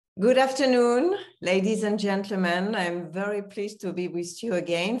Good afternoon, ladies and gentlemen. I'm very pleased to be with you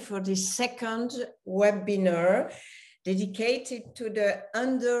again for this second webinar dedicated to the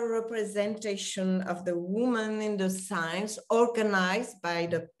underrepresentation of the woman in the science, organized by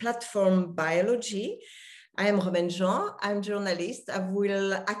the platform Biology. I am Romaine Jean, I'm journalist. I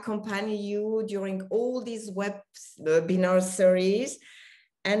will accompany you during all these webinar series.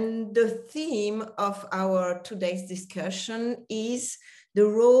 And the theme of our today's discussion is the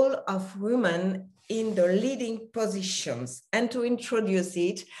role of women in the leading positions. And to introduce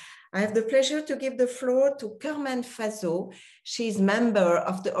it, I have the pleasure to give the floor to Carmen Fazo. She's member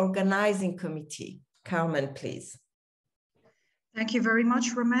of the organizing committee. Carmen, please. Thank you very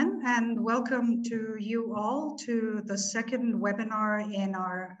much, Romaine, and welcome to you all to the second webinar in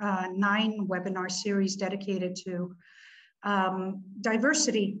our 9 webinar series dedicated to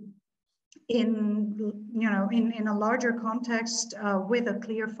diversity in a larger context with a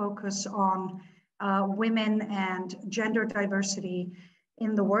clear focus on women and gender diversity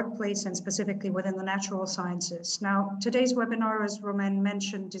in the workplace and specifically within the natural sciences. Now, today's webinar, as Romaine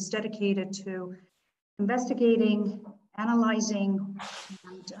mentioned, is dedicated to investigating, analyzing,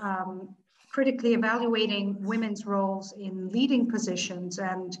 and critically evaluating women's roles in leading positions.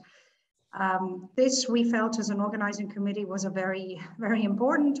 And this, we felt as an organizing committee, was a very, very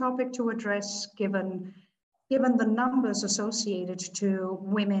important topic to address given the numbers associated to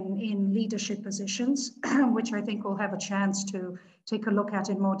women in leadership positions, which I think we'll have a chance to take a look at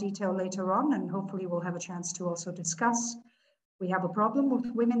in more detail later on, and hopefully we'll have a chance to also discuss. We have a problem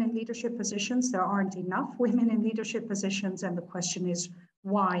with women in leadership positions. There aren't enough women in leadership positions, and the question is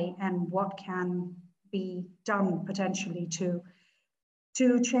why and what can be done potentially to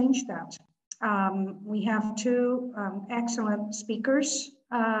change that. We have 2 excellent speakers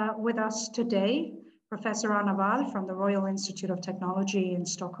with us today, Professor Anna Wahl from the Royal Institute of Technology in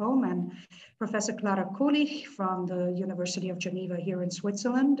Stockholm and Professor Clara Kulich from the University of Geneva here in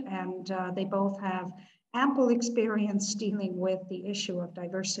Switzerland. And they both have ample experience dealing with the issue of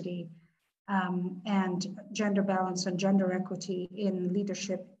diversity and gender balance and gender equity in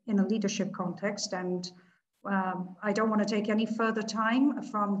a leadership context. And I don't want to take any further time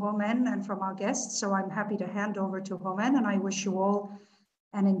from Romaine and from our guests, so I'm happy to hand over to Romaine, and I wish you all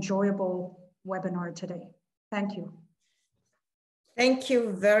an enjoyable webinar today. Thank you. Thank you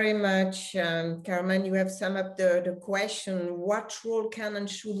very much, Carmen. You have summed up the question, what role can and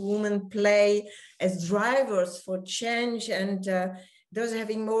should women play as drivers for change? And does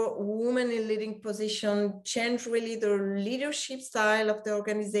having more women in leading position change really the leadership style of the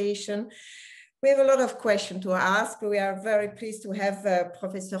organization? We have a lot of questions to ask. We are very pleased to have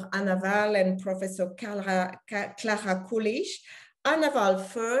Professor Anna Wahl and Professor Clara Kulich. Anna Wahl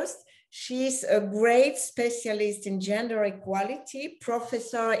first. She's a great specialist in gender equality,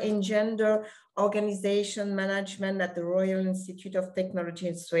 professor in gender organization management at the Royal Institute of Technology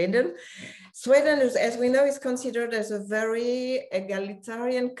in Sweden. Sweden, as we know, is considered as a very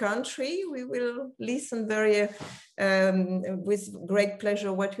egalitarian country. We will listen with great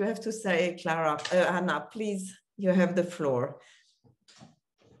pleasure what you have to say, Clara. Anna, please, you have the floor.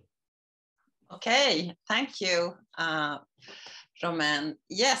 Okay, thank you. Romaine.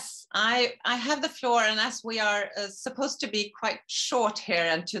 Yes, I have the floor, and as we are supposed to be quite short here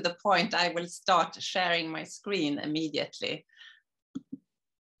and to the point, I will start sharing my screen immediately.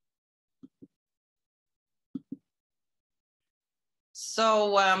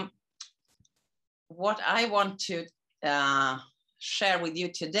 So what I want to share with you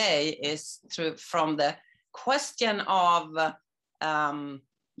today is from the question of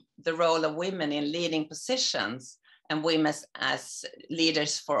the role of women in leading positions and women as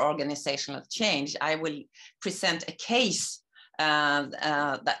leaders for organizational change. I will present a case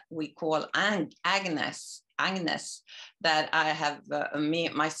that we call Agnes, that I have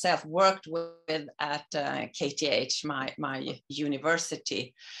myself worked with at KTH, my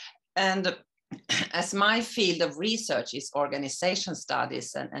university. And as my field of research is organization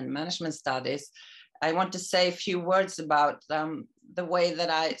studies and management studies, I want to say a few words about the way that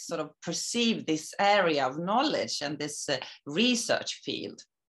I sort of perceive this area of knowledge and this research field,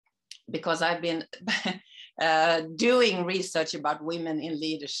 because I've been doing research about women in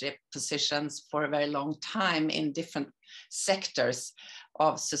leadership positions for a very long time in different sectors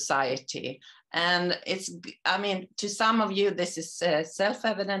of society. And to some of you, this is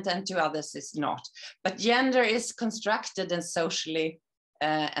self-evident, and to others it's not. But gender is constructed and socially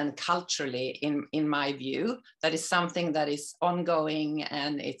and culturally, in my view, that is something that is ongoing,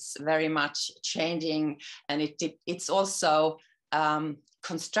 and it's very much changing, and it's also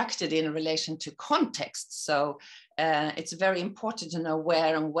constructed in relation to context. So it's very important to know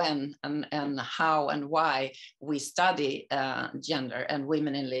where and when and how and why we study gender and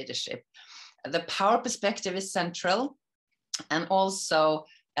women in leadership. The power perspective is central, and also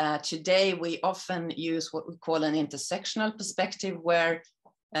today we often use what we call an intersectional perspective, where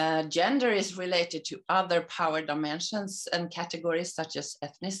gender is related to other power dimensions and categories such as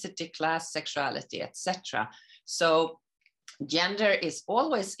ethnicity, class, sexuality, etc. So gender is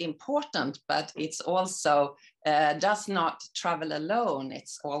always important, but it's also does not travel alone.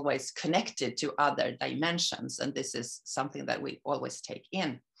 It's always connected to other dimensions, and this is something that we always take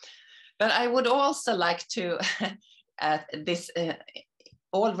in. But I would also like to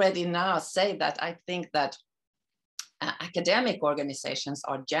already now say that I think that academic organizations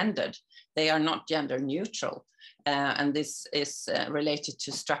are gendered. They are not gender neutral. And this is related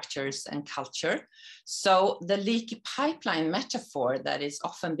to structures and culture. So the leaky pipeline metaphor that is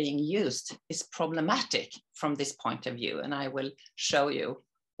often being used is problematic from this point of view. And I will show you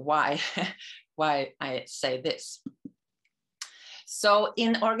why, why I say this. So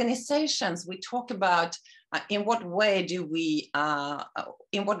in organizations, we talk about in what way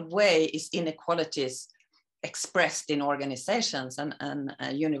is inequalities expressed in organizations, and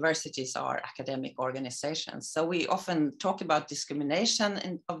universities are academic organizations. So we often talk about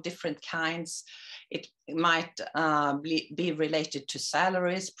discrimination of different kinds. It might be related to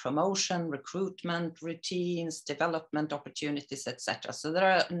salaries, promotion, recruitment, routines, development opportunities, etc. So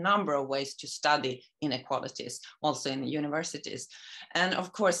there are a number of ways to study inequalities also in universities. And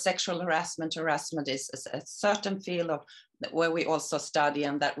of course, sexual harassment is a certain field of where we also study,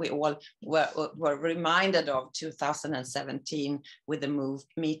 and that we all were reminded of 2017 with the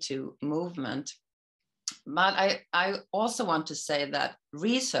Me Too movement. But I also want to say that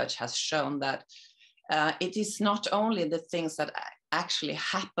research has shown that it is not only the things that actually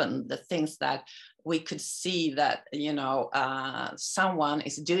happen, the things that we could see that, you know, someone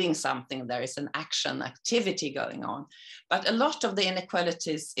is doing something, there is an activity going on. But a lot of the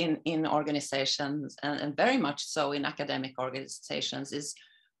inequalities in organizations, and very much so in academic organizations, is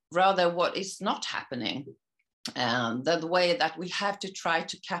rather what is not happening. The way that we have to try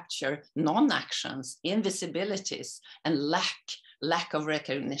to capture non-actions, invisibilities, and lack of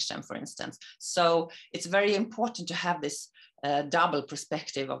recognition, for instance. So it's very important to have this double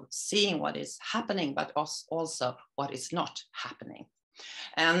perspective of seeing what is happening, but also what is not happening.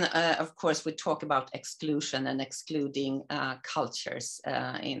 And of course, we talk about exclusion and excluding cultures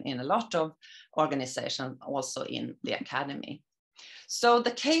in a lot of organizations, also in the academy. So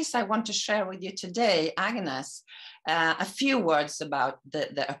the case I want to share with you today, Agnes, a few words about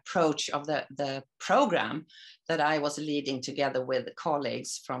the approach of the program that I was leading together with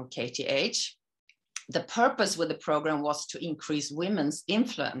colleagues from KTH. The purpose with the program was to increase women's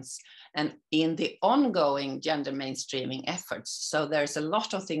influence and in the ongoing gender mainstreaming efforts. So there's a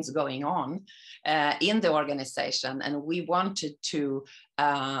lot of things going on in the organization, and we wanted to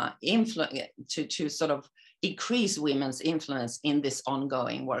sort of increase women's influence in this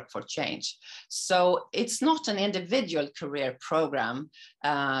ongoing work for change. So it's not an individual career program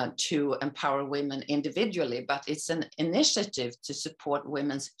to empower women individually, but it's an initiative to support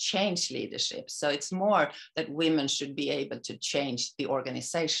women's change leadership. So it's more that women should be able to change the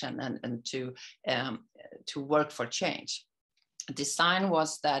organization and to work for change. The design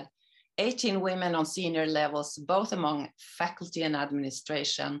was that 18 women on senior levels, both among faculty and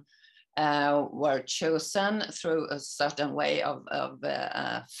administration, were chosen through a certain way of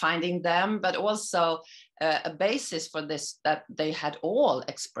finding them, but also a basis for this, that they had all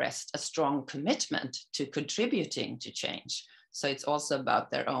expressed a strong commitment to contributing to change. So it's also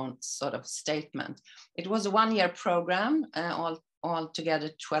about their own sort of statement. It was a one-year program, all together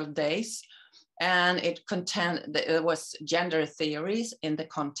 12 days. And there was gender theories in the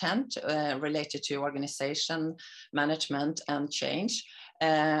content related to organization, management, and change,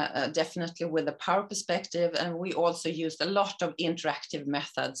 definitely with a power perspective. And we also used a lot of interactive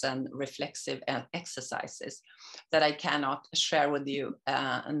methods and reflexive exercises that I cannot share with you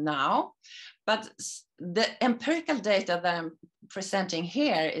now. But the empirical data that I'm presenting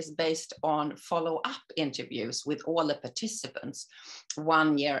here is based on follow-up interviews with all the participants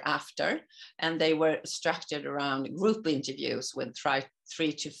 1 year after, and they were structured around group interviews with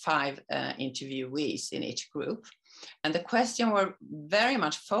 3 to 5 interviewees in each group. And the question were very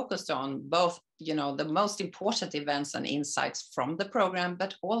much focused on both, you know, the most important events and insights from the program,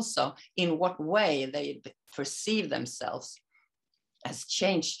 but also in what way they perceive themselves as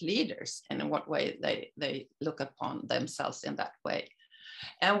change leaders, and in what way they look upon themselves in that way.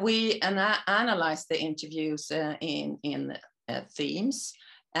 And we analyzed the interviews in themes,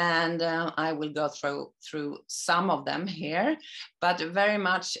 And I will go through some of them here, but very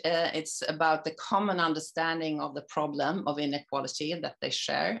much it's about the common understanding of the problem of inequality that they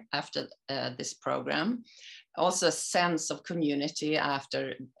share after this program. Also a sense of community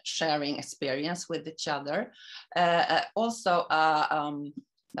after sharing experience with each other. Also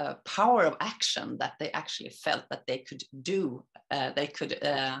a power of action, that they actually felt that they could do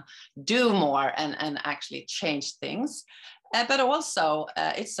more and actually change things. But also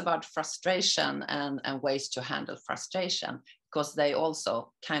it's about frustration and ways to handle frustration, because they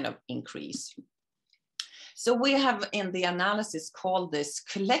also kind of increase. So we have in the analysis called this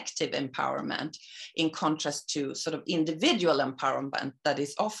collective empowerment, in contrast to sort of individual empowerment that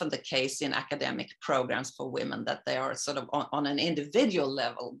is often the case in academic programs for women, that they are sort of on an individual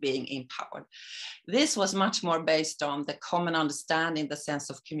level being empowered. This was much more based on the common understanding, the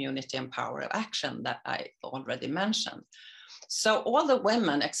sense of community and power of action that I already mentioned. So all the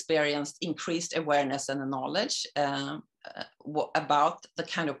women experienced increased awareness and knowledge about the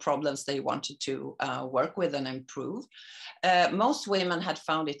kind of problems they wanted to work with and improve. Most women had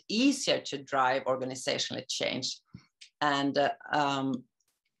found it easier to drive organizational change and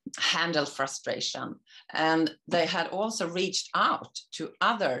handle frustration. And they had also reached out to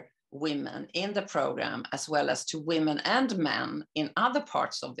other women in the program, as well as to women and men in other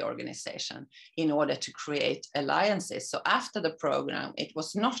parts of the organization, in order to create alliances. So after the program, it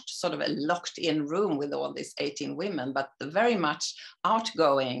was not sort of a locked in room with all these 18 women, but very much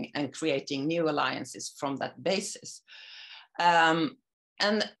outgoing and creating new alliances from that basis. And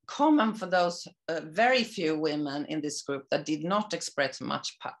common for those very few women in this group that did not express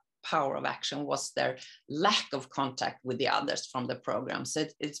much power of action was their lack of contact with the others from the program. So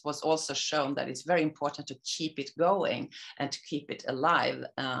it was also shown that it's very important to keep it going and to keep it alive,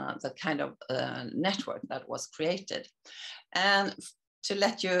 the kind of network that was created. And to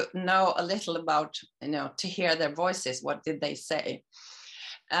let you know a little about, to hear their voices, what did they say?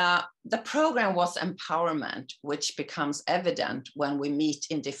 The program was empowerment, which becomes evident when we meet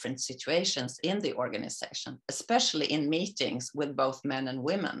in different situations in the organization, especially in meetings with both men and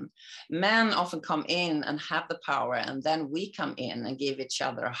women. Men often come in and have the power, and then we come in and give each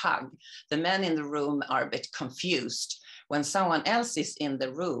other a hug. The men in the room are a bit confused. When someone else is in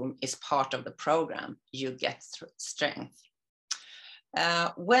the room, is part of the program, you get strength.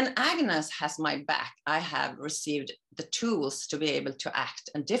 When Agnes has my back, I have received the tools to be able to act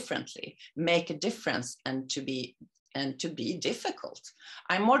and differently, make a difference, and to be difficult.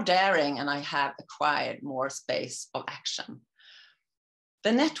 I'm more daring, and I have acquired more space of action.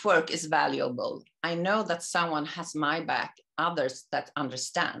 The network is valuable. I know that someone has my back, others that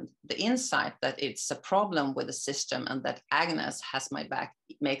understand. The insight that it's a problem with the system and that Agnes has my back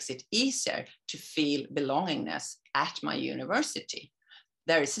makes it easier to feel belongingness at my university.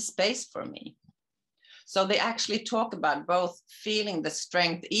 There is a space for me. So they actually talk about both feeling the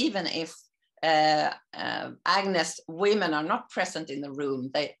strength, even if Agnes women are not present in the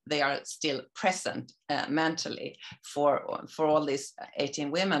room, they are still present mentally for all these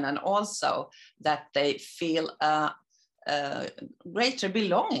 18 women, and also that they feel greater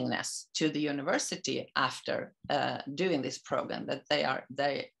belongingness to the university after doing this program, that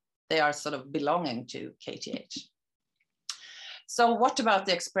they are sort of belonging to KTH. So what about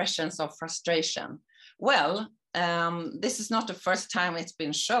the expressions of frustration? Well, this is not the first time it's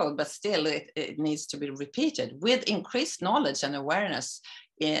been shown, but still it needs to be repeated. With increased knowledge and awareness,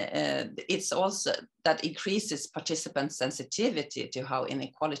 it's also that increases participant sensitivity to how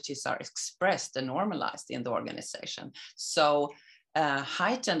inequalities are expressed and normalized in the organization. So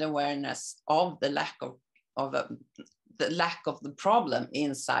heightened awareness of the lack of the problem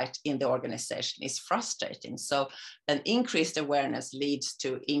insight in the organization is frustrating. So an increased awareness leads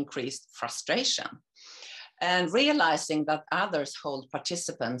to increased frustration. And realizing that others hold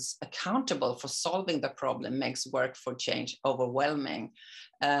participants accountable for solving the problem makes work for change overwhelming.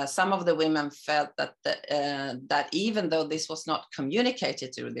 Some of the women felt that, that even though this was not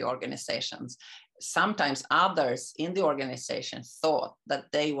communicated to the organizations, sometimes others in the organization thought that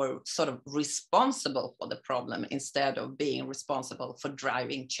they were sort of responsible for the problem instead of being responsible for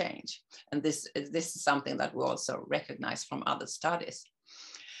driving change. And this is something that we also recognize from other studies.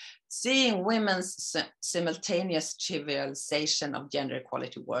 Seeing women's simultaneous trivialization of gender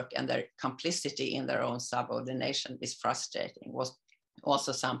equality work and their complicity in their own subordination is frustrating, was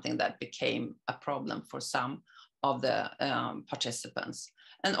also something that became a problem for some of the participants.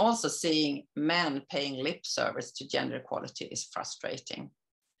 And also seeing men paying lip service to gender equality is frustrating.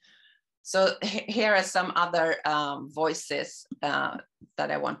 So here are some other voices that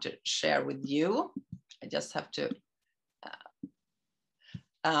I want to share with you. I just have to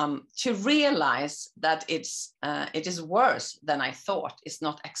to realize that it is worse than I thought is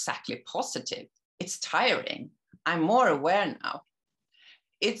not exactly positive. It's tiring. I'm more aware now.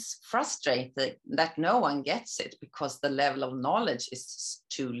 It's frustrating that no one gets it because the level of knowledge is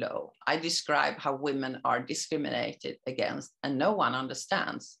too low. I describe how women are discriminated against and no one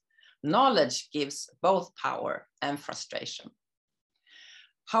understands. Knowledge gives both power and frustration.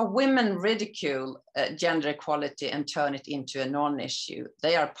 How women ridicule gender equality and turn it into a non-issue.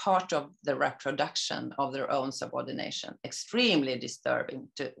 They are part of the reproduction of their own subordination. Extremely disturbing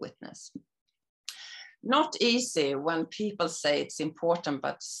to witness. Not easy when people say it's important,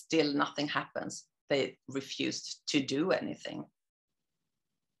 but still nothing happens. They refuse to do anything.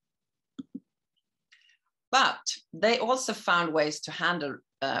 But they also found ways to handle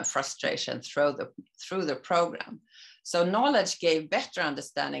frustration through the program. So knowledge gave better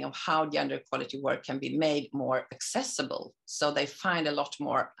understanding of how gender equality work can be made more accessible. So they find a lot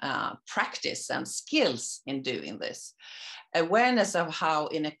more practice and skills in doing this. Awareness of how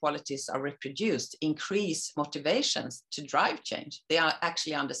inequalities are reproduced increase motivations to drive change. They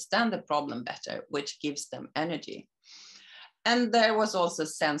actually understand the problem better, which gives them energy. And there was also a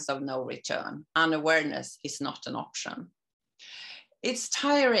sense of no return. Unawareness is not an option. It's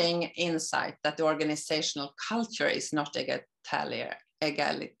tiring insight that the organizational culture is not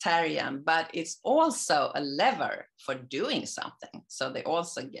egalitarian, but it's also a lever for doing something. So they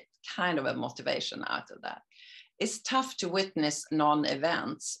also get kind of a motivation out of that. It's tough to witness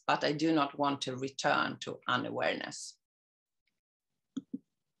non-events, but I do not want to return to unawareness.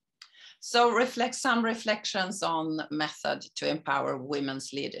 So some reflections on method to empower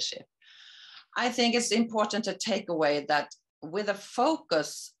women's leadership. I think it's important to take away that with a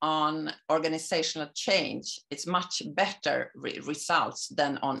focus on organizational change, it's much better results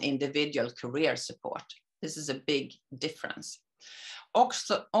than on individual career support. This is a big difference.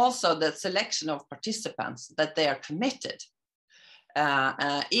 Also the selection of participants, that they are committed.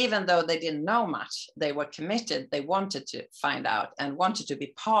 Even though they didn't know much, they were committed, they wanted to find out and wanted to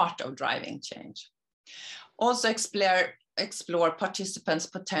be part of driving change. Also explore participants'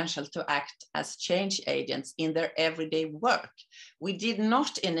 potential to act as change agents in their everyday work. We did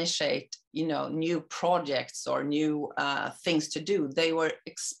not initiate, new projects or new things to do. They were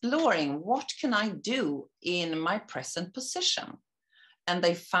exploring, what can I do in my present position? And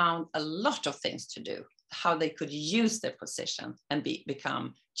they found a lot of things to do, how they could use their position and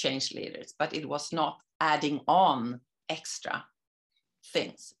become change leaders. But it was not adding on extra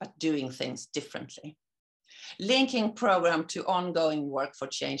things, but doing things differently. Linking program to ongoing work for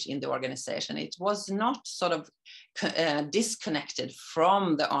change in the organization. It was not sort of disconnected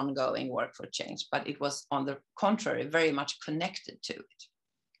from the ongoing work for change, but it was on the contrary, very much connected to it.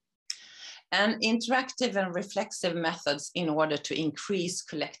 And interactive and reflexive methods in order to increase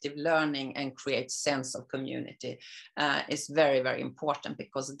collective learning and create sense of community is very, very important,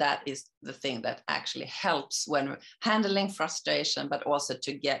 because that is the thing that actually helps when handling frustration, but also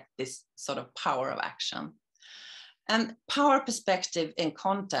to get this sort of power of action. And power perspective in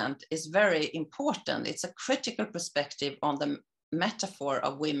content is very important. It's a critical perspective on the metaphor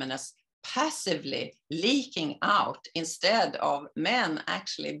of women as passively leaking out instead of men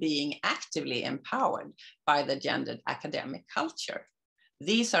actually being actively empowered by the gendered academic culture.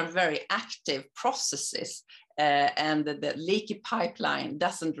 These are very active processes, and the leaky pipeline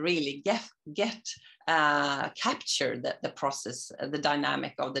doesn't really capture the process, the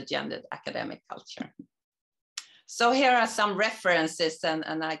dynamic of the gendered academic culture. So here are some references,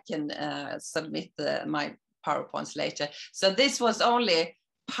 and I can submit my PowerPoints later. So this was only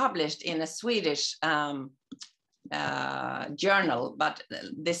published in a Swedish journal, but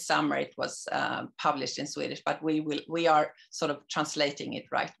this summer it was published in Swedish, but we are sort of translating it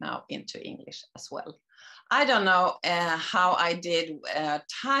right now into English as well. I don't know how I did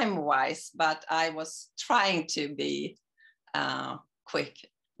time-wise, but I was trying to be quick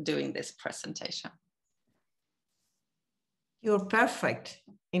doing this presentation. You're perfect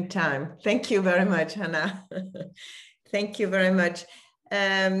in time. Thank you very much, Hannah. Thank you very much.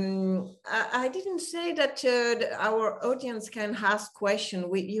 I didn't say that our audience can ask questions.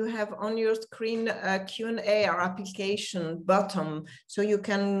 You have on your screen a Q&A, our application button, so you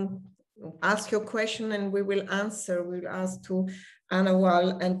can ask your question and we will answer. We'll ask to Anna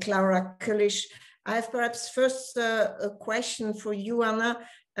Wahl and Clara Kulich. I have perhaps first a question for you, Anna.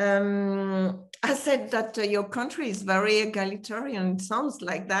 I said that your country is very egalitarian. It sounds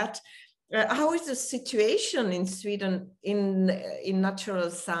like that. How is the situation in Sweden in natural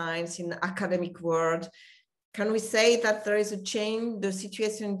science, in the academic world? Can we say that there is a change, the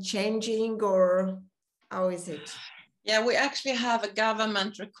situation changing, or how is it? Yeah, we actually have a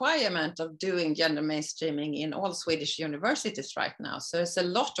government requirement of doing gender mainstreaming in all Swedish universities right now. So there's a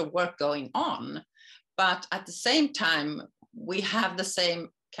lot of work going on, but at the same time, we have the same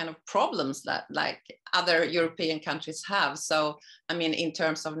kind of problems that like other European countries have. So, I mean, in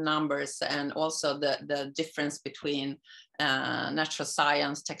terms of numbers and also the difference between natural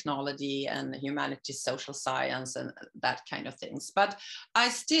science, technology, and humanities, social science, and that kind of things. But I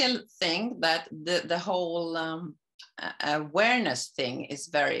still think that the whole awareness thing is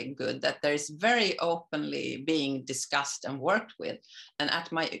very good, that there is very openly being discussed and worked with. And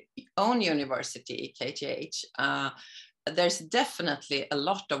at my own university, KTH, there's definitely a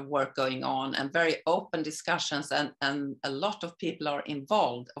lot of work going on and very open discussions, and a lot of people are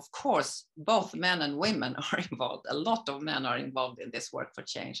involved. Of course, both men and women are involved. A lot of men are involved in this work for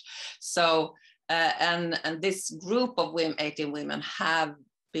change. So, and this group of women, 18 women, have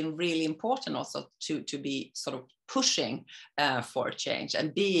been really important also to be sort of pushing for change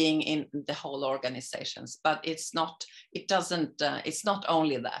and being in the whole organizations. But it's not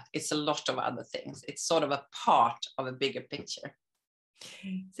only that, it's a lot of other things. It's sort of a part of a bigger picture.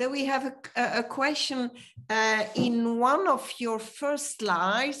 So we have a question. In one of your first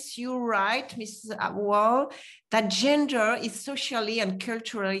slides, you write, Mrs. Wahl, that gender is socially and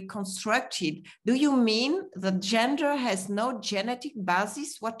culturally constructed. Do you mean that gender has no genetic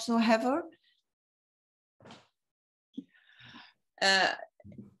basis whatsoever?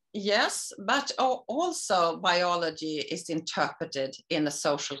 Yes, but also biology is interpreted in a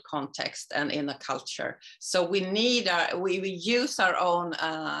social context and in a culture. So we use our own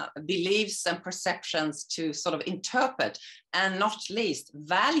beliefs and perceptions to sort of interpret and not least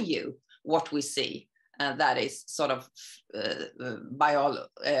value what we see. That is sort of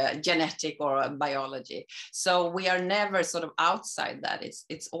genetic or biology. So we are never sort of outside that.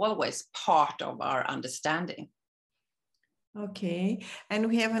 It's always part of our understanding. Okay, and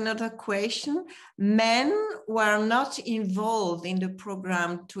we have another question. Men were not involved in the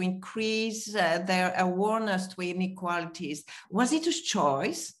program to increase their awareness to inequalities. Was it a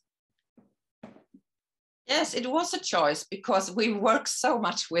choice? Yes, it was a choice because we work so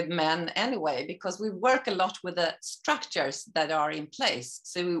much with men anyway, because we work a lot with the structures that are in place.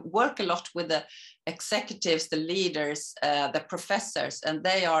 So we work a lot with the executives, the leaders, the professors, and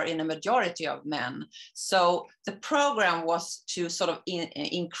they are in a majority of men. So the program was to sort of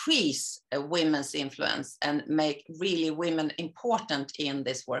increase women's influence and make really women important in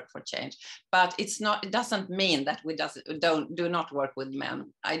this work for change. But it doesn't mean that we do not work with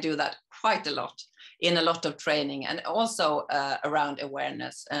men. I do that quite a lot in a lot of training and also around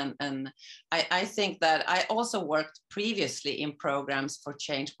awareness. And I think that I also worked previously in programs for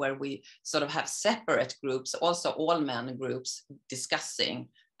change where we sort of have separate groups, also all men groups, discussing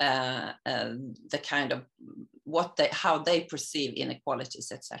the kind of how they perceive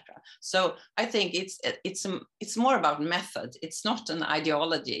inequalities, etc. So I think it's more about methods. It's not an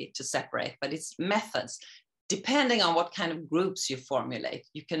ideology to separate, but it's methods. Depending on what kind of groups you formulate,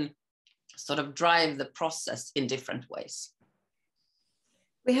 you can sort of drive the process in different ways.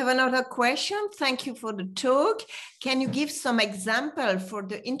 We have another question. Thank you for the talk. Can you give some example for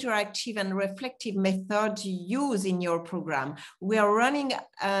the interactive and reflective methods you use in your program? We are running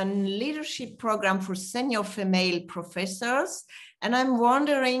a leadership program for senior female professors, and I'm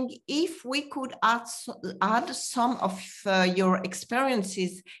wondering if we could add some of your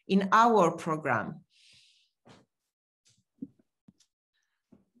experiences in our program.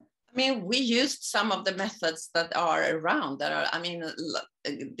 I mean, we used some of the methods that are around that are, I mean,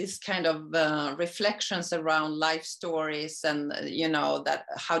 this kind of reflections around life stories and, you know, that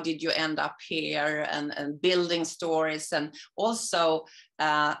how did you end up here and building stories, and also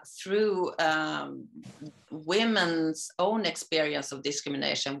through women's own experience of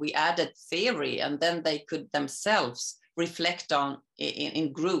discrimination, we added theory, and then they could themselves reflect on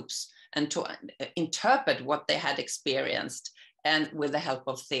in groups and to interpret what they had experienced, and with the help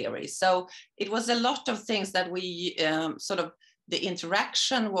of theory. So it was a lot of things that we the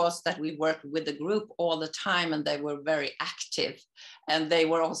interaction was that we worked with the group all the time, and they were very active. And they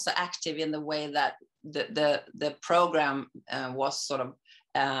were also active in the way that the program was sort of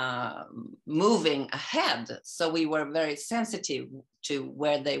moving ahead. So we were very sensitive to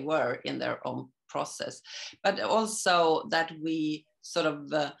where they were in their own process, but also that we sort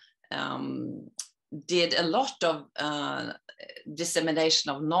of did a lot of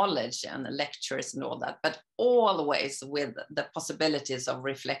dissemination of knowledge and lectures and all that, but always with the possibilities of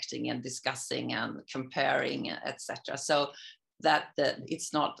reflecting and discussing and comparing, etc. So that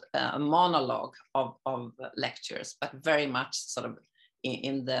it's not a monologue of lectures, but very much sort of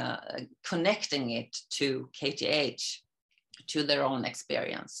in the connecting it to KTH, to their own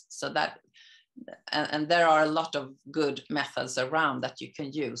experience. So that, and there are a lot of good methods around that you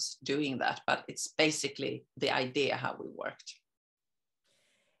can use doing that, but it's basically the idea how we worked.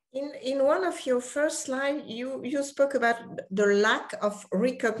 In one of your first slides, you spoke about the lack of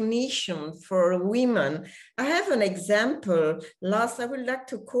recognition for women. I have an example. I would like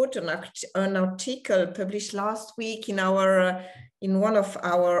to quote an article published last week in one of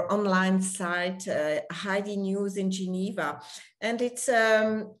our online sites, Heidi News in Geneva. And it's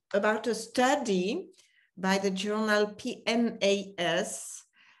about a study by the journal PNAS,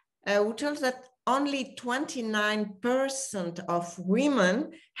 who tells that only 29% of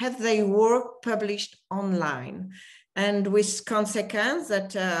women have their work published online, and with consequence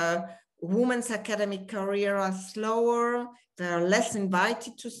that women's academic career are slower, they are less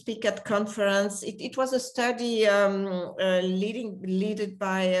invited to speak at conference. It was a study led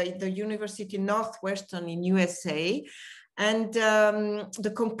by the University Northwestern in USA. And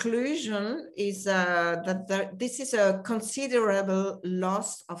the conclusion is that this is a considerable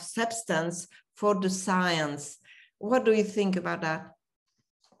loss of substance for the science. What do you think about that?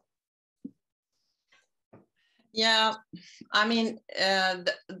 Yeah, I mean,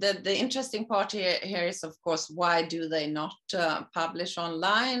 the interesting part here is, of course, why do they not publish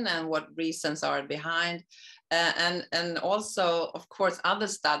online, and what reasons are behind? And also, of course, other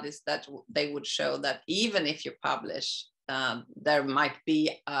studies that they would show that even if you publish, there might be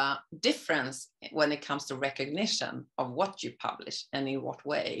a difference when it comes to recognition of what you publish and in what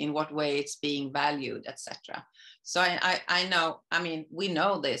way it's being valued, etc. So I know, I mean, we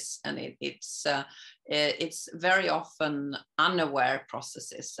know this, and it's very often unaware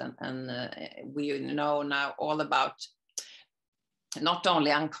processes, and we know now all about not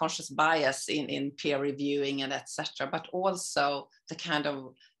only unconscious bias in peer reviewing and etc., but also the kind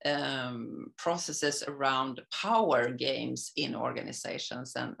of processes around power games in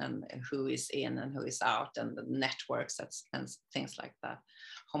organizations, and who is in and who is out, and the networks and things like that,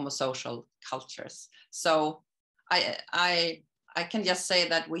 homosocial cultures. So I can just say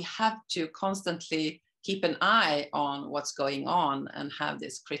that we have to constantly keep an eye on what's going on and have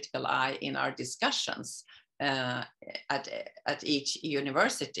this critical eye in our discussions at each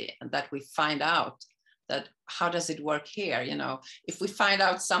university, and that we find out that how does it work here? You know, if we find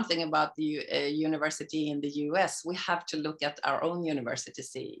out something about the university in the US, we have to look at our own university,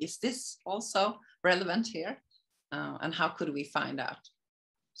 see, is this also relevant here? And how could we find out?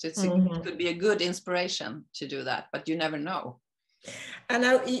 So it could be a good inspiration to do that, but you never know. And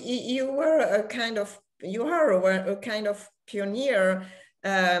now you are a kind of pioneer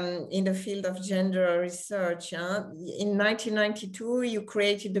in the field of gender research. In 1992, you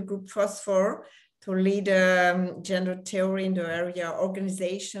created the group Phosphor to lead gender theory in the area of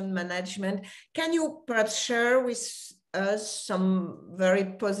organization management. Can you perhaps share with us some very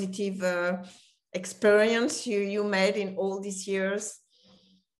positive experience you made in all these years?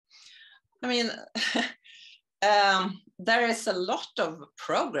 I mean, there is a lot of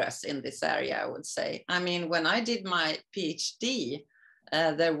progress in this area, I would say. I mean, when I did my PhD,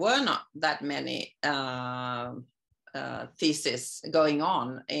 there were not that many theses going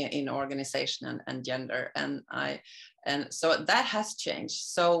on in organization and gender, and so that has changed.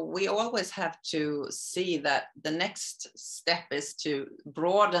 So we always have to see that the next step is to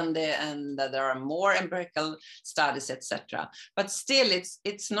broaden and that there are more empirical studies, etc. But still,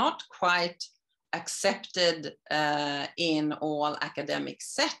 it's not quite accepted in all academic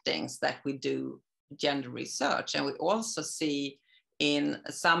settings that we do gender research, and we also see in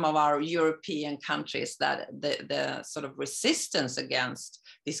some of our European countries that the sort of resistance against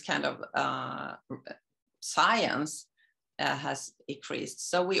this kind of science has increased.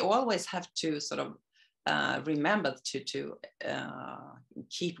 So we always have to sort of remember to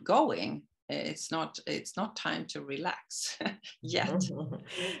keep going. It's not time to relax yet.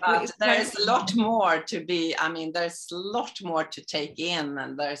 But there is a lot more to be, I mean, there's a lot more to take in,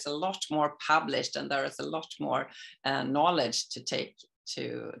 and there's a lot more published, and there is a lot more knowledge to take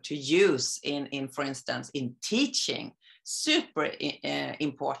to use in, for instance, in teaching. Super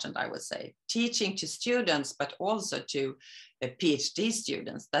important, I would say, teaching to students, but also to PhD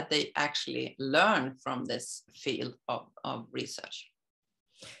students, that they actually learn from this field of research.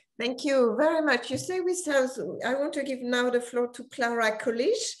 Thank you very much. You say with us, I want to give now the floor to Clara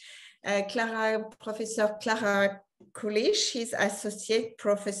Kulich. Professor Clara Kulich. She's Associate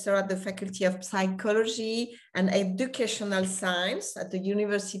Professor at the Faculty of Psychology and Educational Science at the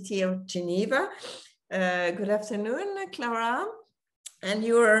University of Geneva. Good afternoon, Clara. And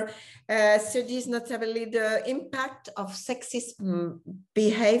your studies, notably the impact of sexist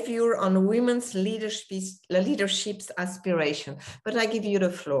behavior on women's leadership's aspiration. But I give you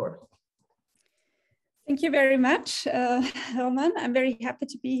the floor. Thank you very much, Roman. I'm very happy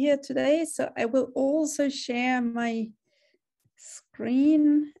to be here today. So I will also share my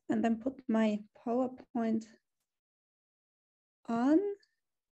screen and then put my PowerPoint on.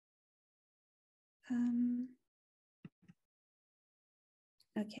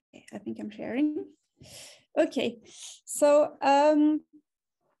 Okay, I think I'm sharing. Okay, so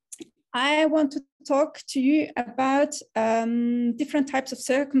I want to talk to you about different types of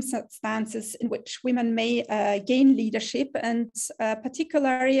circumstances in which women may gain leadership, and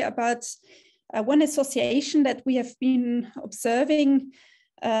particularly about one association that we have been observing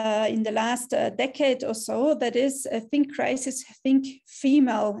in the last decade or so, that is a Think Crisis, Think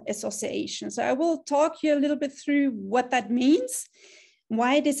Female association. So I will talk you a little bit through what that means,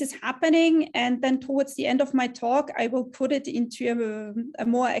 why this is happening, and then towards the end of my talk, I will put it into a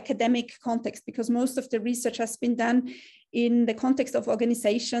more academic context, because most of the research has been done in the context of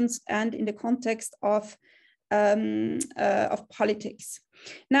organizations and in the context of politics.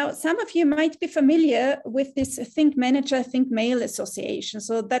 Now, some of you might be familiar with this Think Manager, Think Male association.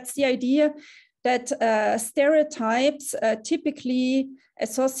 So that's the idea that stereotypes typically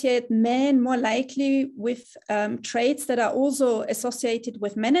associate men more likely with traits that are also associated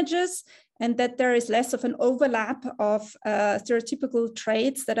with managers, and that there is less of an overlap of stereotypical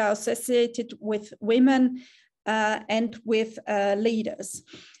traits that are associated with women and with leaders.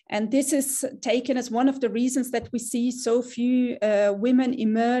 And this is taken as one of the reasons that we see so few women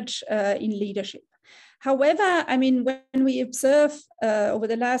emerge in leadership. However, I mean, when we observe over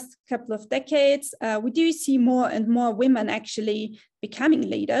the last couple of decades, we do see more and more women actually becoming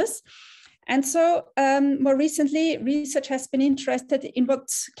leaders. And so more recently, research has been interested in what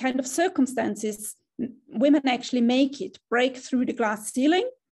kind of circumstances women actually make it, break through the glass ceiling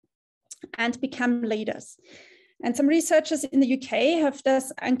and become leaders. And some researchers in the UK have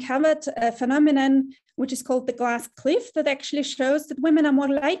thus uncovered a phenomenon which is called the glass cliff, that actually shows that women are more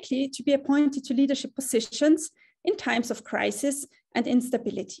likely to be appointed to leadership positions in times of crisis and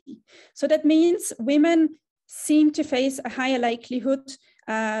instability. So that means women seem to face a higher likelihood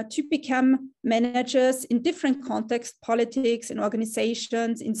to become managers in different contexts, politics, in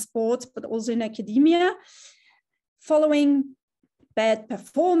organizations, in sports, but also in academia, following bad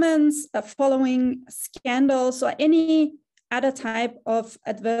performance, following scandals, or any other type of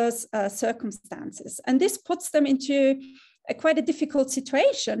adverse circumstances. And this puts them into quite a difficult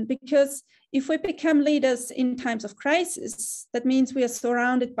situation, because if we become leaders in times of crisis, that means we are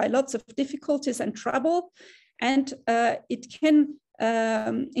surrounded by lots of difficulties and trouble, and it can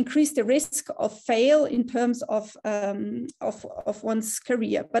increase the risk of fail in terms of one's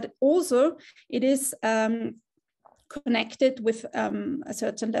career. But also it is connected with a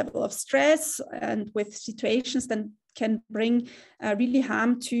certain level of stress and with situations that can bring really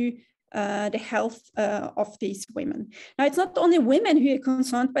harm to the health of these women. Now, it's not only women who are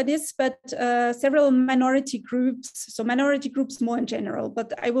concerned by this, but several minority groups, so minority groups more in general,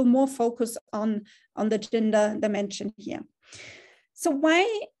 but I will more focus on the gender dimension here. So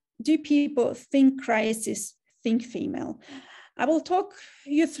why do people think crisis, think female? I will talk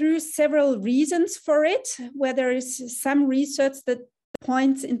you through several reasons for it, where there is some research that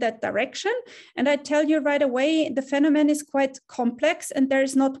points in that direction. And I tell you right away, the phenomenon is quite complex and there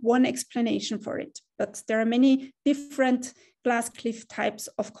is not one explanation for it, but there are many different glass cliff types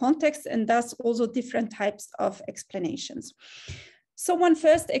of contexts and thus also different types of explanations. So one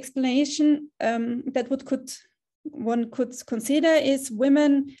first explanation that one could consider is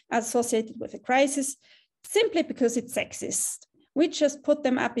women associated with a crisis simply because it's sexist. We just put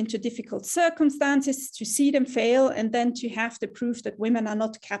them up into difficult circumstances to see them fail and then to have the proof that women are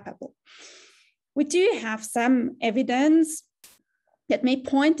not capable. We do have some evidence that may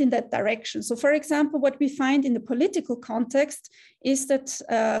point in that direction. So for example, what we find in the political context is that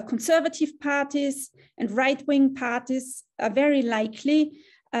conservative parties and right-wing parties are very likely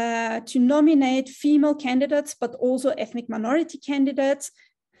to nominate female candidates, but also ethnic minority candidates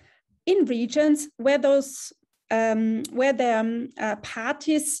in regions where those where their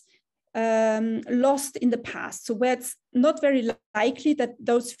parties lost in the past. So where it's not very likely that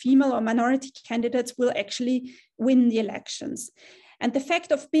those female or minority candidates will actually win the elections. And the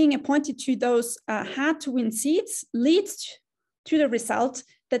fact of being appointed to those hard to win seats leads to the result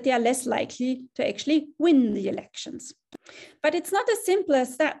that they are less likely to actually win the elections. But it's not as simple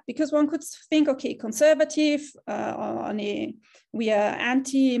as that, because one could think, okay, conservative, we are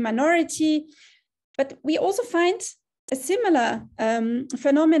anti-minority, but we also find a similar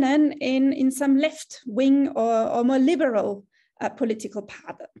phenomenon in some left-wing or more liberal political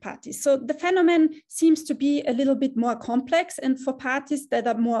parties. So the phenomenon seems to be a little bit more complex, and for parties that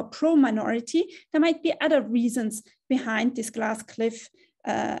are more pro-minority, there might be other reasons behind these glass cliff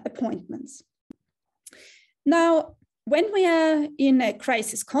appointments. Now, when we are in a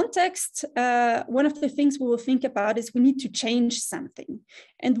crisis context, one of the things we will think about is we need to change something.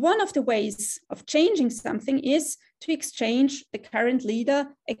 And one of the ways of changing something is to exchange the current leader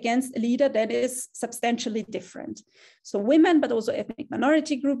against a leader that is substantially different. So women, but also ethnic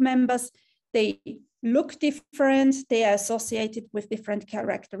minority group members, they look different, they are associated with different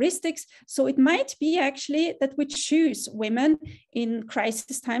characteristics. So it might be actually that we choose women in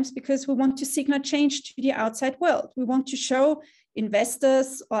crisis times because we want to signal change to the outside world. We want to show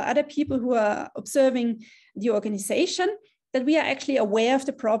investors or other people who are observing the organization that we are actually aware of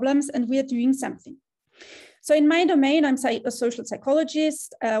the problems and we are doing something. So in my domain, I'm a social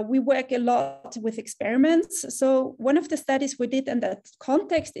psychologist. We work a lot with experiments. So one of the studies we did in that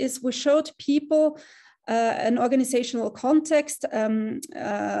context is we showed people an organizational context in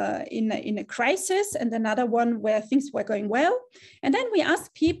a crisis and another one where things were going well. And then we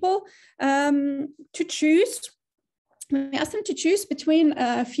asked people to choose. We asked them to choose between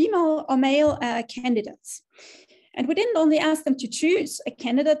female or male candidates. And we didn't only ask them to choose a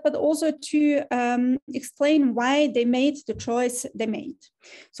candidate, but also to explain why they made the choice they made.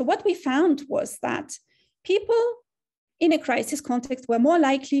 So what we found was that people in a crisis context were more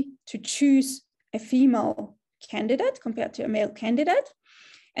likely to choose a female candidate compared to a male candidate.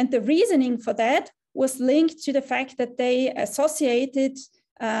 And the reasoning for that was linked to the fact that they associated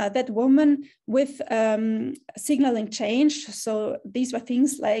that woman with signaling change. So these were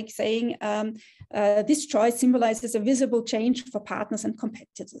things like saying this choice symbolizes a visible change for partners and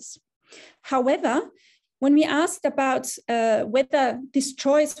competitors. However, when we asked about whether this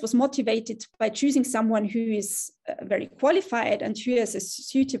choice was motivated by choosing someone who is very qualified and who has a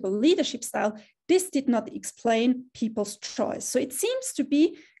suitable leadership style, this did not explain people's choice. So it seems to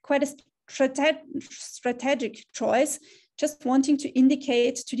be quite a strategic choice, just wanting to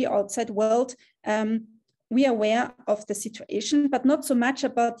indicate to the outside world, we are aware of the situation, but not so much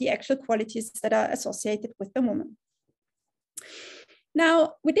about the actual qualities that are associated with the woman.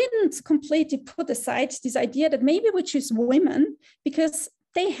 Now, we didn't completely put aside this idea that maybe we choose women because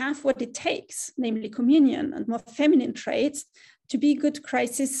they have what it takes, namely communion and more feminine traits, to be good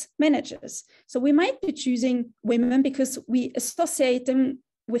crisis managers. So we might be choosing women because we associate them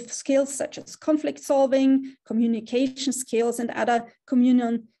with skills such as conflict solving, communication skills, and other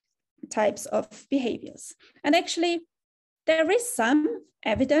communal types of behaviors. And actually, there is some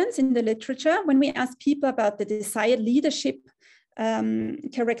evidence in the literature when we ask people about the desired leadership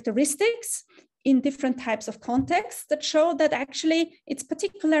characteristics in different types of contexts that show that actually it's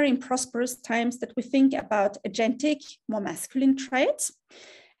particularly in prosperous times that we think about agentic, more masculine traits,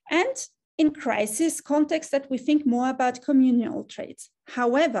 and in crisis context that we think more about communal traits.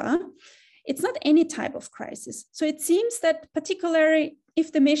 However, it's not any type of crisis. So it seems that particularly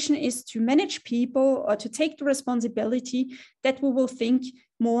if the mission is to manage people or to take the responsibility, that we will think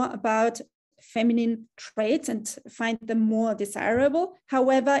more about feminine traits and find them more desirable.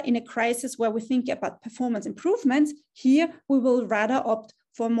 However, in a crisis where we think about performance improvements, here we will rather opt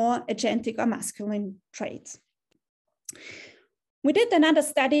for more agentic or masculine traits. We did another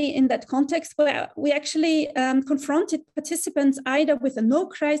study in that context where we actually confronted participants either with a no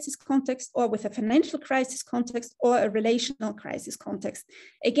crisis context or with a financial crisis context or a relational crisis context.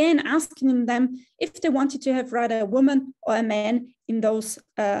 Again, asking them if they wanted to have rather a woman or a man in those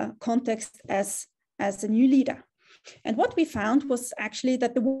contexts as a new leader. And what we found was actually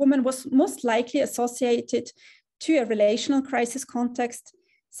that the woman was most likely associated to a relational crisis context,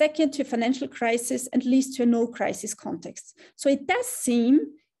 second to financial crisis, and least to a no crisis context. So it does seem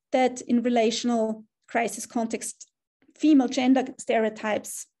that in relational crisis context, female gender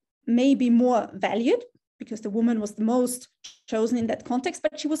stereotypes may be more valued because the woman was the most chosen in that context,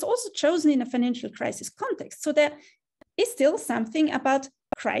 but she was also chosen in a financial crisis context. So there is still something about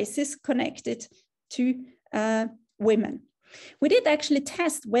crisis connected to women. We did actually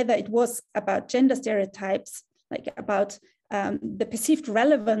test whether it was about gender stereotypes, like about the perceived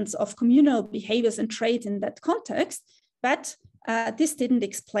relevance of communal behaviors and traits in that context, but this didn't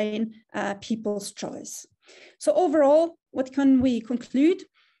explain people's choice. So overall, what can we conclude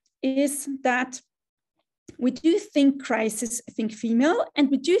is that we do think crisis, think female, and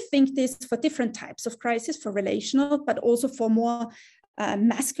we do think this for different types of crisis, for relational, but also for more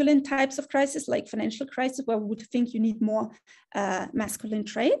masculine types of crisis, like financial crisis, where we would think you need more masculine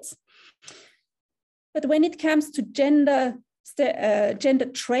traits. But when it comes to gender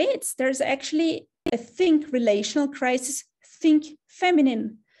traits, there's actually a think relational crisis, think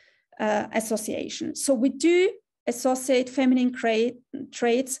feminine association. So we do associate feminine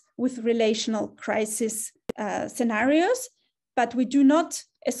traits with relational crisis scenarios, but we do not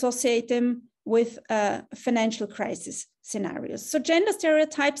associate them with financial crisis scenarios. So gender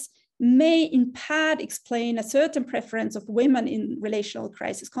stereotypes may in part explain a certain preference of women in relational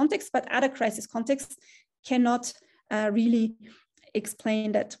crisis contexts, but other crisis contexts cannot really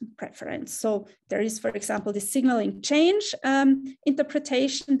explain that preference. So there is, for example, the signaling change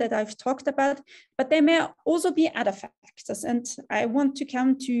interpretation that I've talked about, but there may also be other factors. And I want to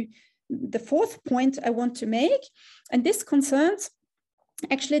come to the fourth point I want to make, and this concerns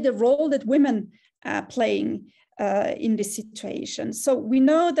actually the role that women are playing in this situation. So we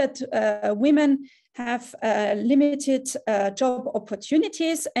know that women have limited job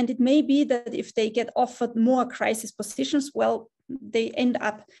opportunities, and it may be that if they get offered more crisis positions, well, they end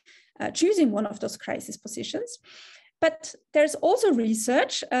up choosing one of those crisis positions. But there's also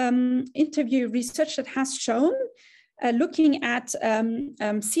research, interview research that has shown, looking at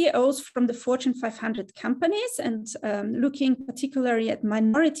CEOs from the Fortune 500 companies and looking particularly at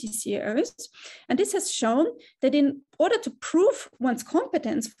minority CEOs. And this has shown that in order to prove one's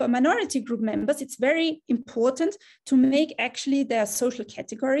competence for minority group members, it's very important to make actually their social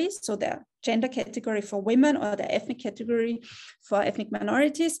categories, so their gender category for women or the ethnic category for ethnic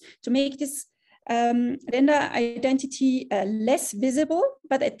minorities, to make this gender identity less visible,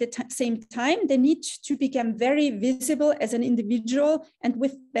 but at the same time, they need to become very visible as an individual and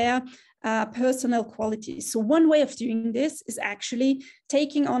with their personal qualities. So one way of doing this is actually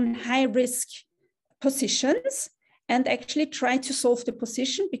taking on high-risk positions and actually try to solve the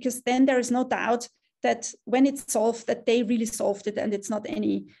position, because then there is no doubt that when it's solved, that they really solved it and it's not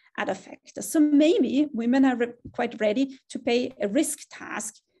any other factor. So maybe women are quite ready to pay a risk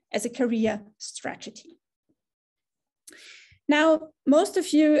task as a career strategy. Now, most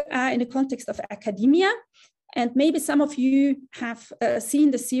of you are in the context of academia, and maybe some of you have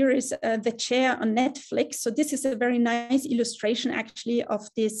seen the series The Chair on Netflix. So this is a very nice illustration actually of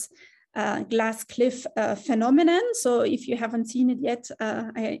this glass cliff phenomenon. So if you haven't seen it yet,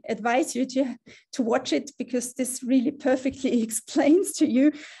 I advise you to watch it, because this really perfectly explains to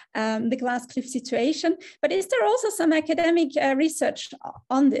you the glass cliff situation. But is there also some academic research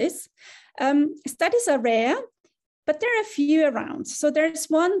on this? Studies are rare, but there are a few around. So there's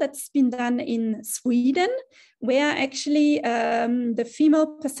one that's been done in Sweden, where actually the female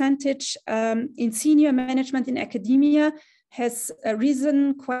percentage in senior management in academia has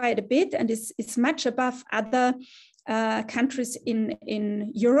risen quite a bit and is much above other countries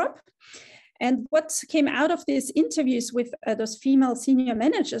in Europe. And what came out of these interviews with those female senior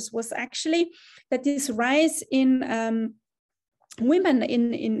managers was actually that this rise in women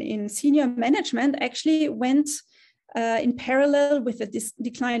in senior management actually went in parallel with the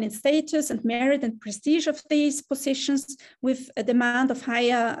decline in status and merit and prestige of these positions, with a demand of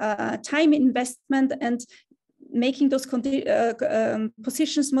higher time investment and making those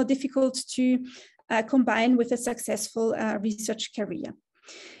positions more difficult to combine with a successful research career.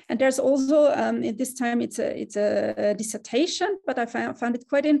 And there's also, this time it's a dissertation, but I found it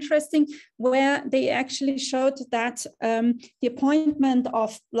quite interesting, where they actually showed that the appointment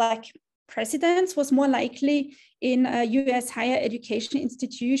of Black presidents was more likely in US higher education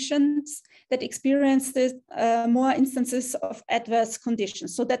institutions that experienced more instances of adverse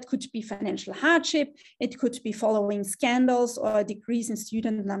conditions. So that could be financial hardship, it could be following scandals or a decrease in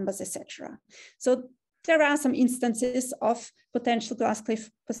student numbers, etc. So there are some instances of potential glass cliff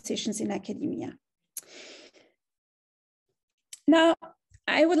positions in academia. Now,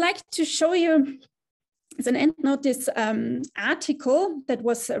 I would like to show you as an end note this article that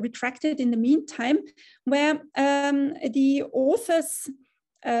was retracted in the meantime, where the authors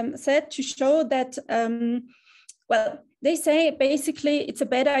said to show that, well, they say basically it's a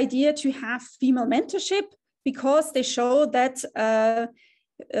bad idea to have female mentorship, because they show that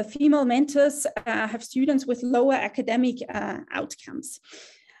female mentors have students with lower academic outcomes.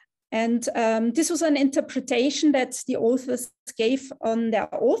 And this was an interpretation that the authors gave on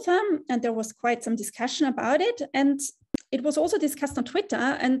their author, and there was quite some discussion about it. And it was also discussed on Twitter,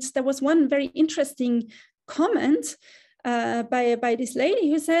 and there was one very interesting comment by this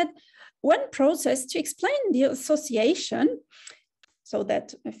lady who said, one process to explain the association, so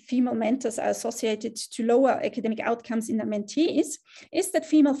that female mentors are associated to lower academic outcomes in their mentees, is that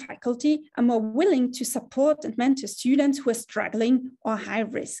female faculty are more willing to support and mentor students who are struggling or high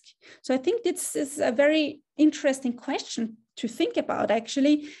risk. So I think this is a very interesting question to think about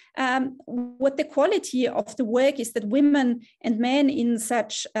actually what the quality of the work is that women and men in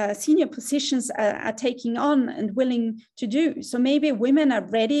such senior positions are taking on and willing to do. So maybe women are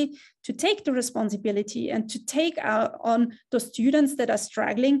ready to take the responsibility and to take on those students that are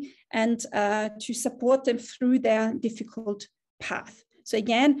struggling and to support them through their difficult path. So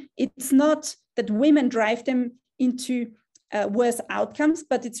again, it's not that women drive them into worse outcomes,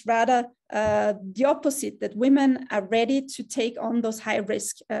 but it's rather the opposite, that women are ready to take on those high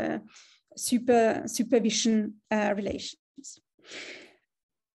risk supervision relations.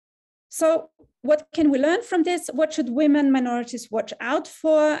 So what can we learn from this? What should women, minorities watch out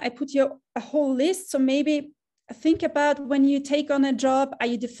for? I put here a whole list. So maybe think about when you take on a job, are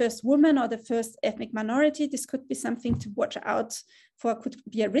you the first woman or the first ethnic minority? This could be something to watch out for, could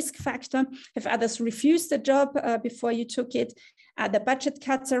be a risk factor. Have others refused the job before you took it? Are there budget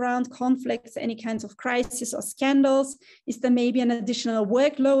cuts around, conflicts, any kinds of crisis or scandals? Is there maybe an additional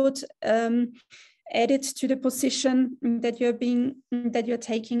workload added to the position that you're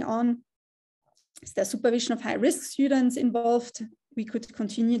taking on? Is there supervision of high-risk students involved? We could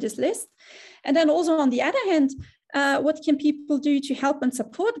continue this list. And then also on the other hand, what can people do to help and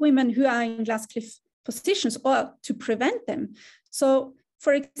support women who are in glass cliff positions or to prevent them? So,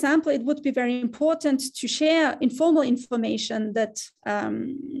 for example, it would be very important to share informal information that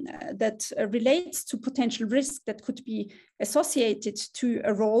relates to potential risk that could be associated to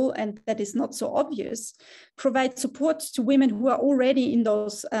a role and that is not so obvious. Provide support to women who are already in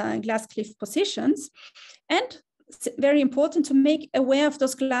those glass cliff positions, and very important to make aware of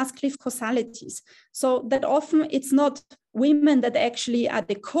those glass cliff causalities. So that often it's not women that actually are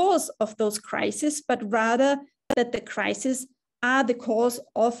the cause of those crises, but rather that the crises are the cause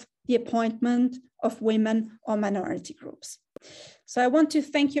of the appointment of women or minority groups. So I want to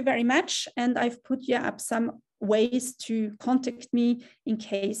thank you very much. And I've put you up some ways to contact me in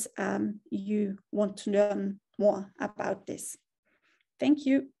case you want to learn more about this. Thank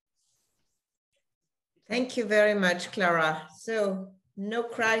you. Thank you very much, Clara. So no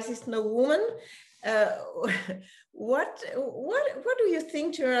crisis, no woman. What do you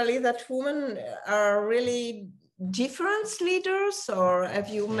think, generally, that women are really different leaders, or have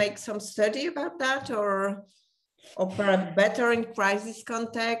you made some study about that, or perhaps better in crisis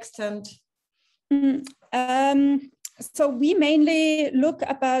context? And so we mainly look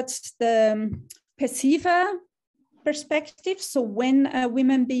about the perceiver perspective. So when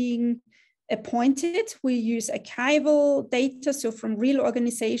women being appointed, we use archival data, so from real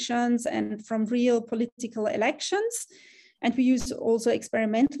organizations and from real political elections. And we use also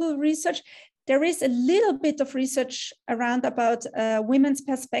experimental research. There is a little bit of research around about women's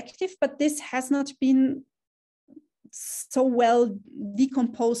perspective, but this has not been so well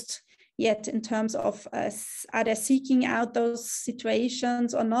decomposed yet in terms of are they seeking out those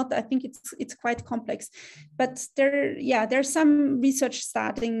situations or not. I think it's quite complex, but there's some research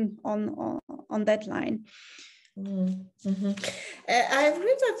starting on that line. Mm-hmm. I've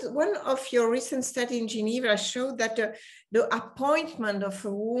read that one of your recent studies in Geneva showed that the appointment of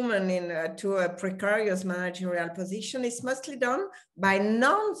a woman to a precarious managerial position is mostly done by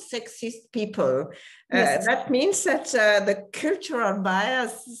non-sexist people. Yes. That means that the cultural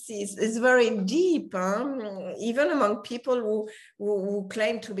bias is very deep, even among people who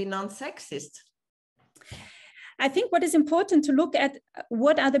claim to be non-sexist. I think what is important to look at,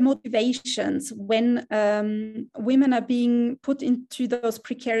 what are the motivations when women are being put into those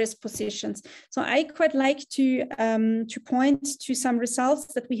precarious positions. So I quite like to point to some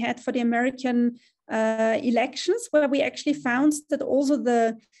results that we had for the American elections, where we actually found that also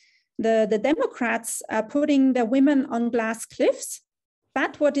the Democrats are putting the women on glass cliffs.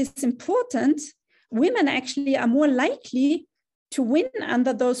 But what is important, women actually are more likely to win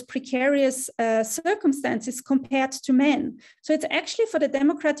under those precarious circumstances compared to men. So it's actually for the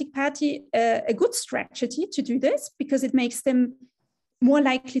Democratic Party a good strategy to do this, because it makes them more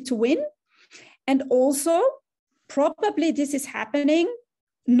likely to win. And also, probably this is happening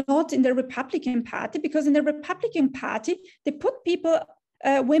not in the Republican Party, because in the Republican Party, they put people,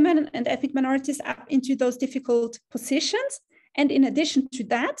 women and ethnic minorities up into those difficult positions. And in addition to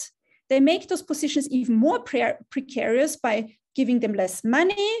that, they make those positions even more precarious by giving them less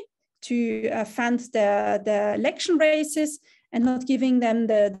money to fund the election races and not giving them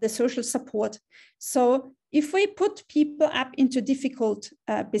the social support. So if we put people up into difficult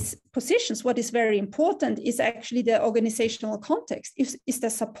positions, what is very important is actually the organizational context. Is the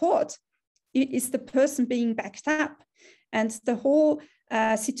support? Is the person being backed up? And the whole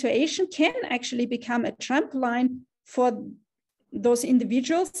situation can actually become a trampoline for those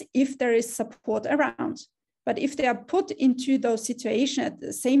individuals if there is support around. But if they are put into those situations at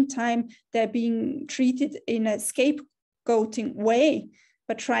the same time, they're being treated in a scapegoating way,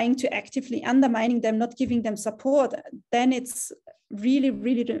 but trying to actively undermining them, not giving them support, then it's really,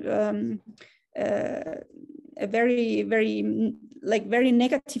 really a very, very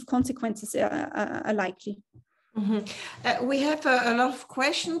negative consequences are likely. Mm-hmm. We have a lot of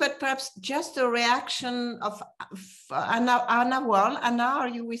questions, but perhaps just a reaction of Anna Wahl. Anna, are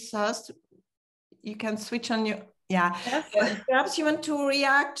you with us? You can switch on your, yeah. Yes. Perhaps you want to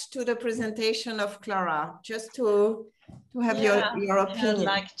react to the presentation of Clara, just to have your opinion. I'd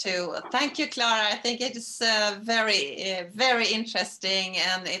like to. Thank you, Clara. I think it is very interesting,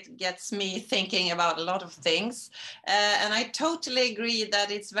 and it gets me thinking about a lot of things. And I totally agree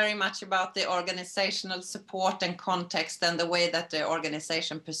that it's very much about the organizational support and context and the way that the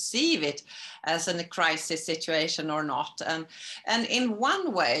organization perceive it as a crisis situation or not. And in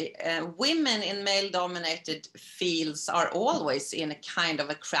one way, women in male-dominated fields are always in a kind of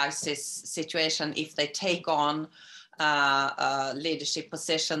a crisis situation if they take on a leadership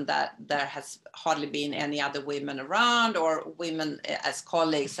position that there has hardly been any other women around, or women as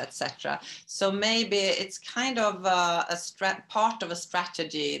colleagues, etc. So maybe it's kind of part of a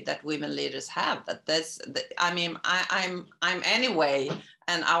strategy that women leaders have. That I'm anyway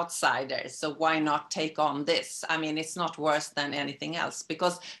an outsider, so why not take on this? I mean, it's not worse than anything else,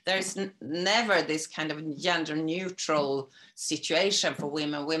 because there's never this kind of gender neutral situation for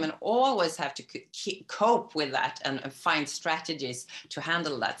women. Women always have to cope with that and find strategies to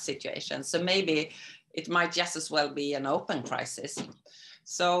handle that situation. So maybe it might just as well be an open crisis.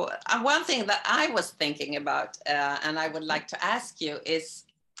 So one thing that I was thinking about, and I would like to ask you, is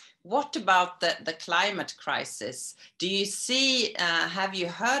what about the climate crisis? Do you see, have you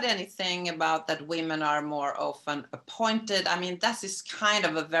heard anything about that women are more often appointed? I mean, that is kind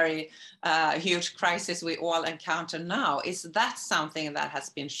of a very huge crisis we all encounter now. Is that something that has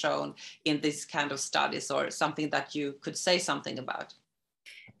been shown in this kind of studies, or something that you could say something about?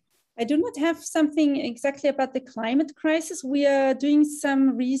 I do not have something exactly about the climate crisis. We are doing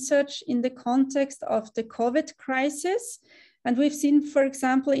some research in the context of the COVID crisis. And we've seen, for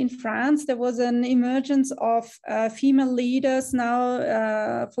example, in France, there was an emergence of female leaders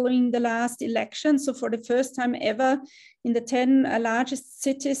now following the last election. So for the first time ever, in the 10 largest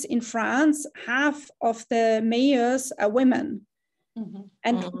cities in France, half of the mayors are women. Mm-hmm.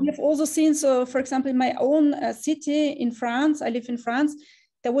 And we have also seen, so for example, in my own city in France, I live in France,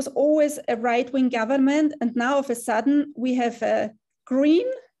 there was always a right-wing government. And now all of a sudden we have a green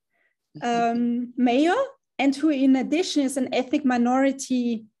mayor, and who in addition is an ethnic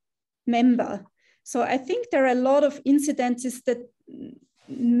minority member. So I think there are a lot of incidences that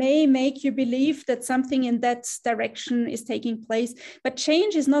may make you believe that something in that direction is taking place. But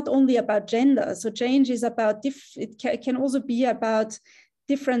change is not only about gender. So change is about, it can also be about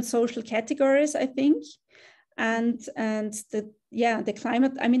different social categories, I think. And the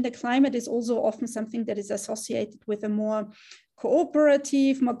climate, I mean, the climate is also often something that is associated with a more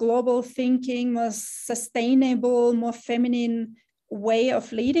cooperative, more global thinking, more sustainable, more feminine way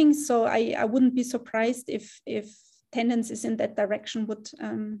of leading. So I wouldn't be surprised if tendencies in that direction would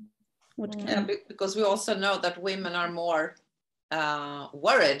come. Yeah, because we also know that women are more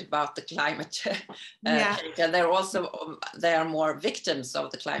worried about the climate change, and they are more victims of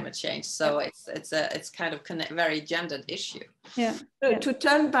the climate change. So it's kind of very gendered issue. Yeah. To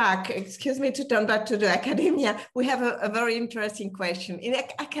turn back to the academia, we have a very interesting question. In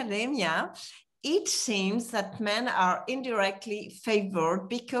academia, it seems that men are indirectly favored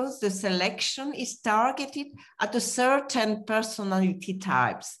because the selection is targeted at a certain personality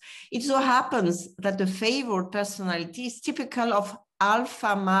types. It so happens that the favored personality is typical of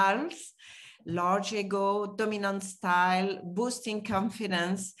alpha males, large ego, dominant style, boosting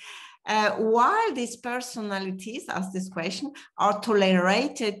confidence. While these personalities, ask this question, are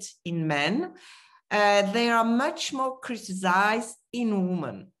tolerated in men, they are much more criticized in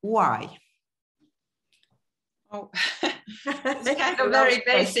women. Why? Oh, it's kind of very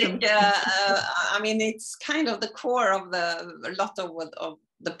basic. I mean, it's kind of the core of a lot of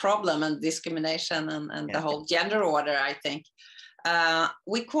the problem and discrimination and the whole gender order, I think.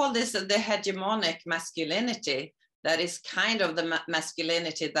 We call this the hegemonic masculinity. That is kind of the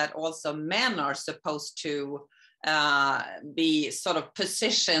masculinity that also men are supposed to be sort of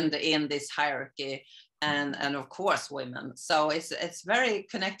positioned in this hierarchy, and of course women. So it's very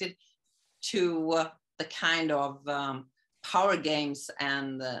connected to the kind of power games,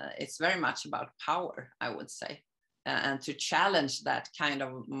 and it's very much about power, I would say, and to challenge that kind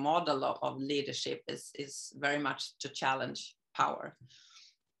of model of leadership is very much to challenge power.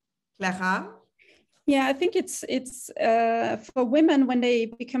 Clara? Yeah, I think it's for women, when they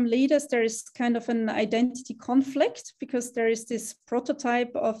become leaders, there is kind of an identity conflict, because there is this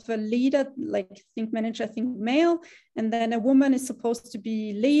prototype of a leader, like think manager, think male, and then a woman is supposed to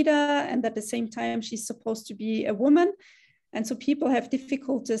be leader, and at the same time she's supposed to be a woman, and so people have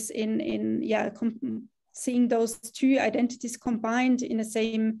difficulties in seeing those two identities combined in the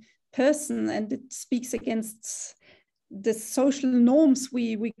same person, and it speaks against the social norms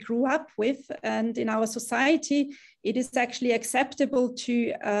we grew up with. And in our society, it is actually acceptable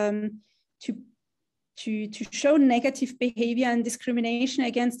to show negative behavior and discrimination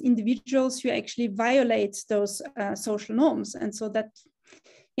against individuals who actually violate those social norms. And so that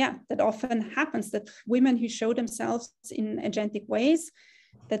often happens, that women who show themselves in agentic ways,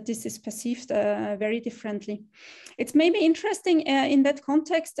 that this is perceived very differently. It's maybe interesting in that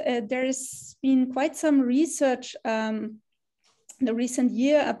context, there has been quite some research the recent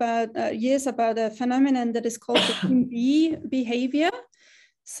years about a phenomenon that is called the Team B behavior.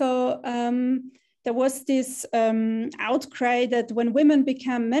 So there was this outcry that when women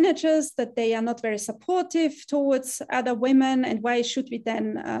become managers, that they are not very supportive towards other women, and why should we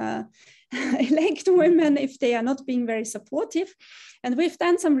then elect women if they are not being very supportive? And we've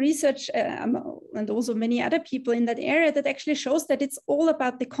done some research, and also many other people in that area, that actually shows that it's all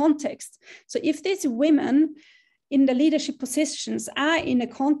about the context. So if these women in the leadership positions are in a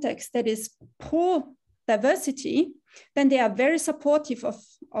context that is pro diversity, then they are very supportive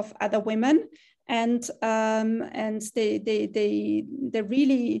of other women, and they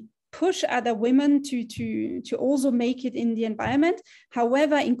really push other women to also make it in the environment.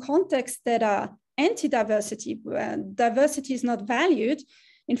 However, in contexts that are anti-diversity, where diversity is not valued,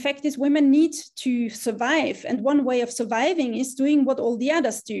 in fact, these women need to survive. And one way of surviving is doing what all the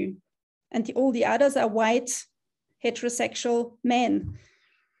others do. And all the others are white, heterosexual men.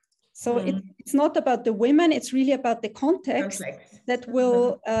 So it's not about the women, it's really about the context that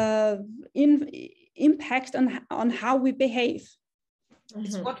will impact on how we behave.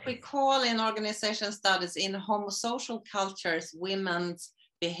 It's what we call in organization studies, in homosocial cultures, women's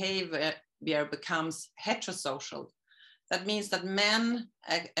behavior becomes heterosocial. That means that men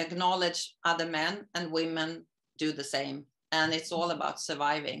acknowledge other men and women do the same. And it's all about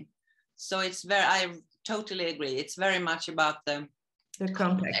surviving. So I totally agree. It's very much about the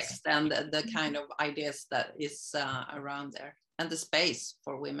context and the kind of ideas that is around there, and the space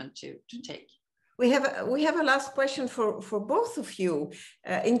for women to take. We have a last question for both of you.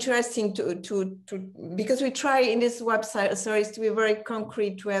 Interesting to because we try in this website series to be very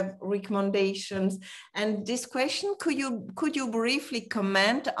concrete, to have recommendations. And this question, could you briefly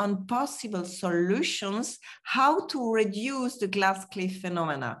comment on possible solutions how to reduce the glass cliff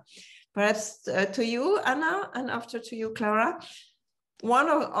phenomena? Perhaps to you, Anna, and after to you, Clara. One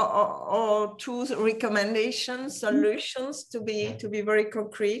or two recommendations, solutions to be very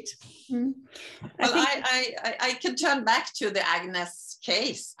concrete. Well, I can turn back to the Agnes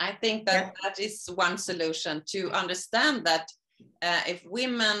case. I think that is one solution, to understand that if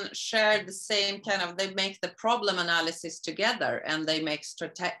women share the same kind of, they make the problem analysis together and they make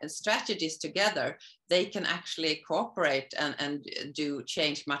strategies together, they can actually cooperate and do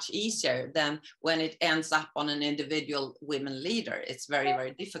change much easier than when it ends up on an individual women leader. It's very,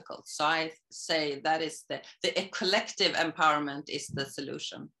 very difficult. So I say that is the collective empowerment is the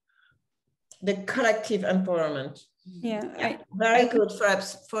solution. The collective empowerment. Yeah, very good.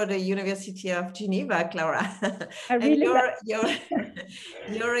 Perhaps for the University of Geneva, Clara. Really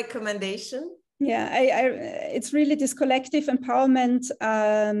and your recommendation? Yeah, it's really this collective empowerment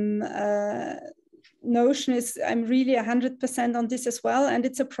notion is, I'm really 100% on this as well. And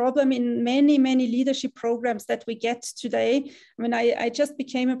it's a problem in many, many leadership programs that we get today. I mean, I just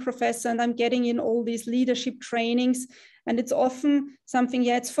became a professor and I'm getting in all these leadership trainings. And it's often something,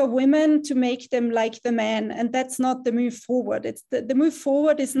 it's for women to make them like the man. And that's not the move forward. It's the move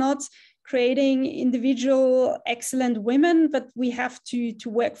forward is not creating individual excellent women, but we have to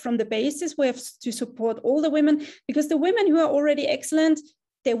work from the basis. We have to support all the women, because the women who are already excellent,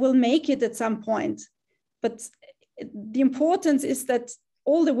 they will make it at some point. But the importance is that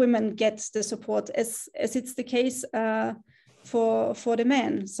all the women get the support, as it's the case for the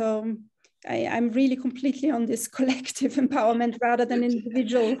men. So I'm really completely on this collective empowerment rather than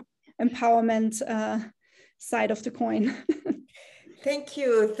individual empowerment side of the coin. Thank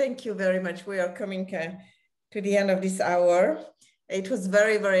you very much. We are coming to the end of this hour. It was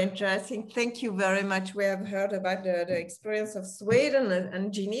very, very interesting. Thank you very much. We have heard about the experience of Sweden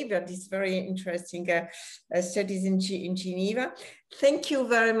and Geneva, these very interesting studies in Geneva. Thank you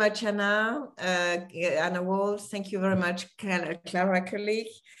very much, Anna Wahl. Thank you very much, Clara Kulich.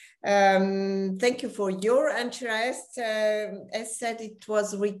 Thank you for your interest. As said, it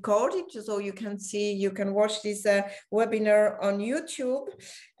was recorded, so you can watch this webinar on YouTube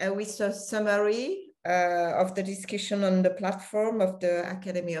with a summary of the discussion on the platform of the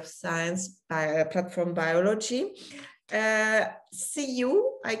Academy of Science platform biology. See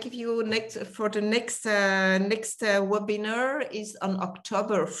you. I give you next webinar is on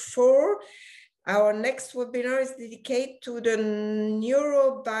October 4. Our next webinar is dedicated to the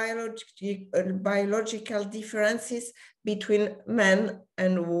neurobiological differences between men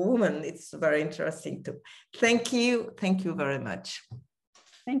and women. It's very interesting too. Thank you. Thank you very much.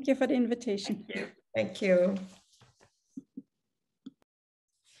 Thank you for the invitation. Thank you. Thank you.